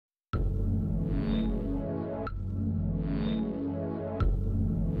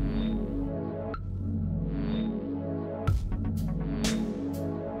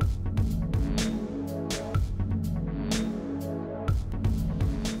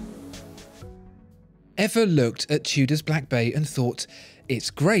Ever looked at Tudor's Black Bay and thought, it's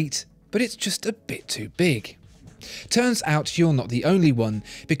great, but it's just a bit too big? Turns out you're not the only one,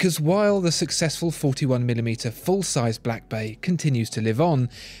 because while the successful 41mm full-size Black Bay continues to live on,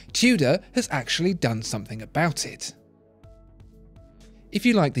 Tudor has actually done something about it. If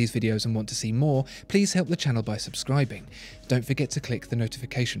you like these videos and want to see more, please help the channel by subscribing. Don't forget to click the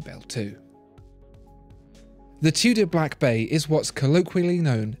notification bell too. The Tudor Black Bay is what's colloquially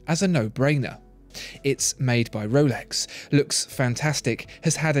known as a no-brainer. It's made by Rolex, looks fantastic,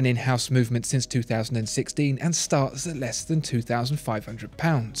 has had an in-house movement since 2016 and starts at less than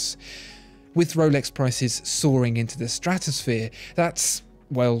 £2,500. With Rolex prices soaring into the stratosphere, that's,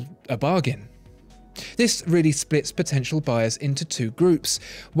 well, a bargain. This really splits potential buyers into two groups,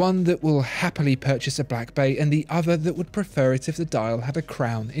 one that will happily purchase a Black Bay and the other that would prefer it if the dial had a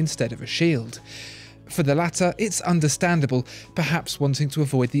crown instead of a shield. For the latter, it's understandable, perhaps wanting to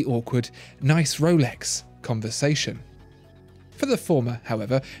avoid the awkward, "nice Rolex" conversation. For the former,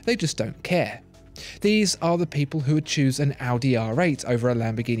 however, they just don't care. These are the people who would choose an Audi R8 over a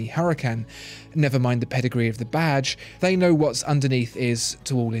Lamborghini Huracan. Never mind the pedigree of the badge, they know what's underneath is,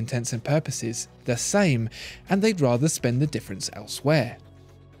 to all intents and purposes, the same, and they'd rather spend the difference elsewhere.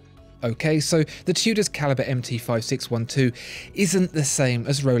 Okay, so the Tudor's caliber MT5612 isn't the same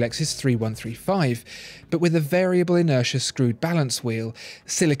as Rolex's 3135, but with a variable inertia screwed balance wheel,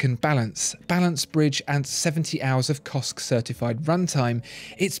 silicon balance, balance bridge and 70 hours of COSC certified runtime,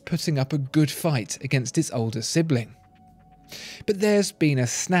 it's putting up a good fight against its older sibling. But there's been a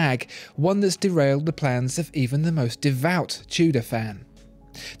snag, one that's derailed the plans of even the most devout Tudor fan.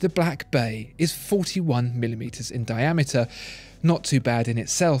 The Black Bay is 41mm in diameter, not too bad in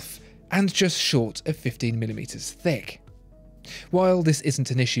itself, and just short of 15mm thick. While this isn't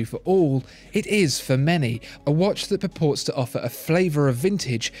an issue for all, it is for many, a watch that purports to offer a flavour of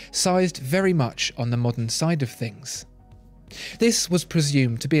vintage sized very much on the modern side of things. This was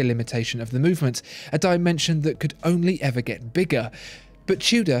presumed to be a limitation of the movement, a dimension that could only ever get bigger, but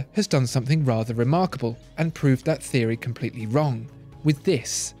Tudor has done something rather remarkable and proved that theory completely wrong, with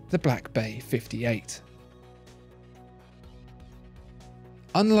this, the Black Bay 58.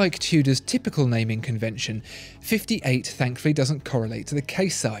 Unlike Tudor's typical naming convention, 58 thankfully doesn't correlate to the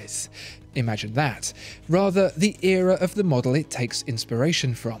case size. Imagine that. Rather, the era of the model it takes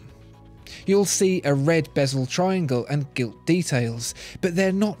inspiration from. You'll see a red bezel triangle and gilt details, but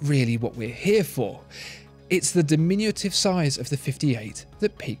they're not really what we're here for. It's the diminutive size of the 58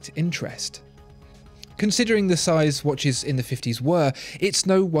 that piqued interest. Considering the size watches in the 50s were, it's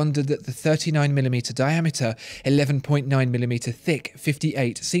no wonder that the 39mm diameter, 11.9mm thick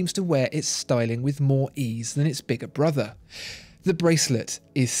 58 seems to wear its styling with more ease than its bigger brother. The bracelet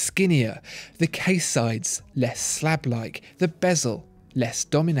is skinnier, the case sides less slab-like, the bezel less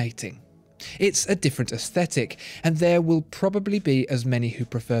dominating. It's a different aesthetic, and there will probably be as many who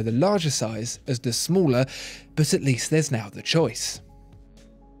prefer the larger size as the smaller, but at least there's now the choice.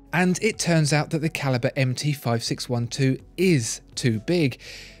 And it turns out that the caliber MT5612 is too big,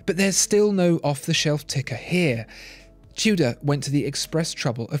 but there's still no off-the-shelf ticker here. Tudor went to the express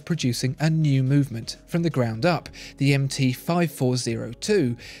trouble of producing a new movement from the ground up, the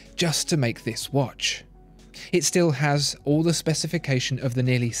MT5402, just to make this watch. It still has all the specification of the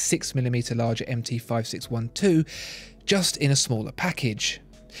nearly 6mm larger MT5612, just in a smaller package.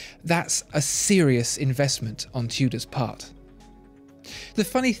 That's a serious investment on Tudor's part. The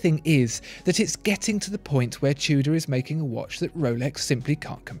funny thing is that it's getting to the point where Tudor is making a watch that Rolex simply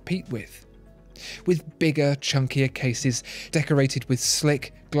can't compete with. With bigger, chunkier cases decorated with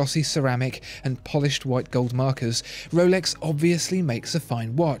slick, glossy ceramic and polished white gold markers, Rolex obviously makes a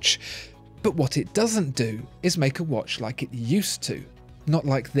fine watch. But what it doesn't do is make a watch like it used to, not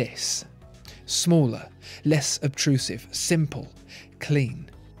like this. Smaller, less obtrusive, simple, clean.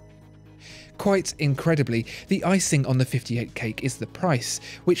 Quite incredibly, the icing on the 58 cake is the price,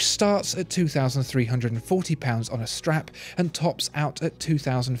 which starts at £2,340 on a strap and tops out at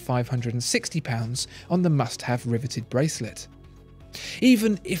 £2,560 on the must-have riveted bracelet.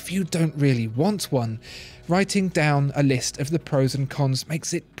 Even if you don't really want one, writing down a list of the pros and cons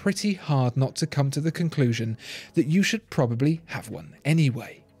makes it pretty hard not to come to the conclusion that you should probably have one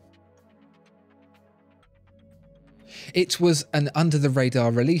anyway. It was an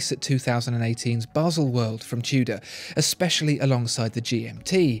under-the-radar release at 2018's Basel World from Tudor, especially alongside the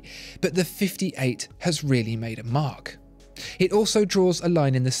GMT, but the 58 has really made a mark. It also draws a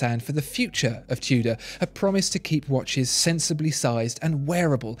line in the sand for the future of Tudor, a promise to keep watches sensibly sized and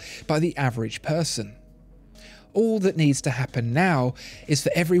wearable by the average person. All that needs to happen now is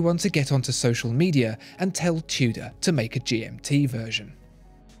for everyone to get onto social media and tell Tudor to make a GMT version.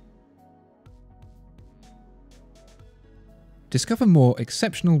 Discover more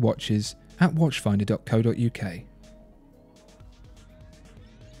exceptional watches at watchfinder.co.uk.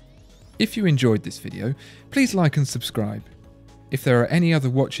 If you enjoyed this video, please like and subscribe. If there are any other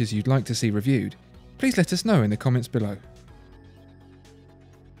watches you'd like to see reviewed, please let us know in the comments below.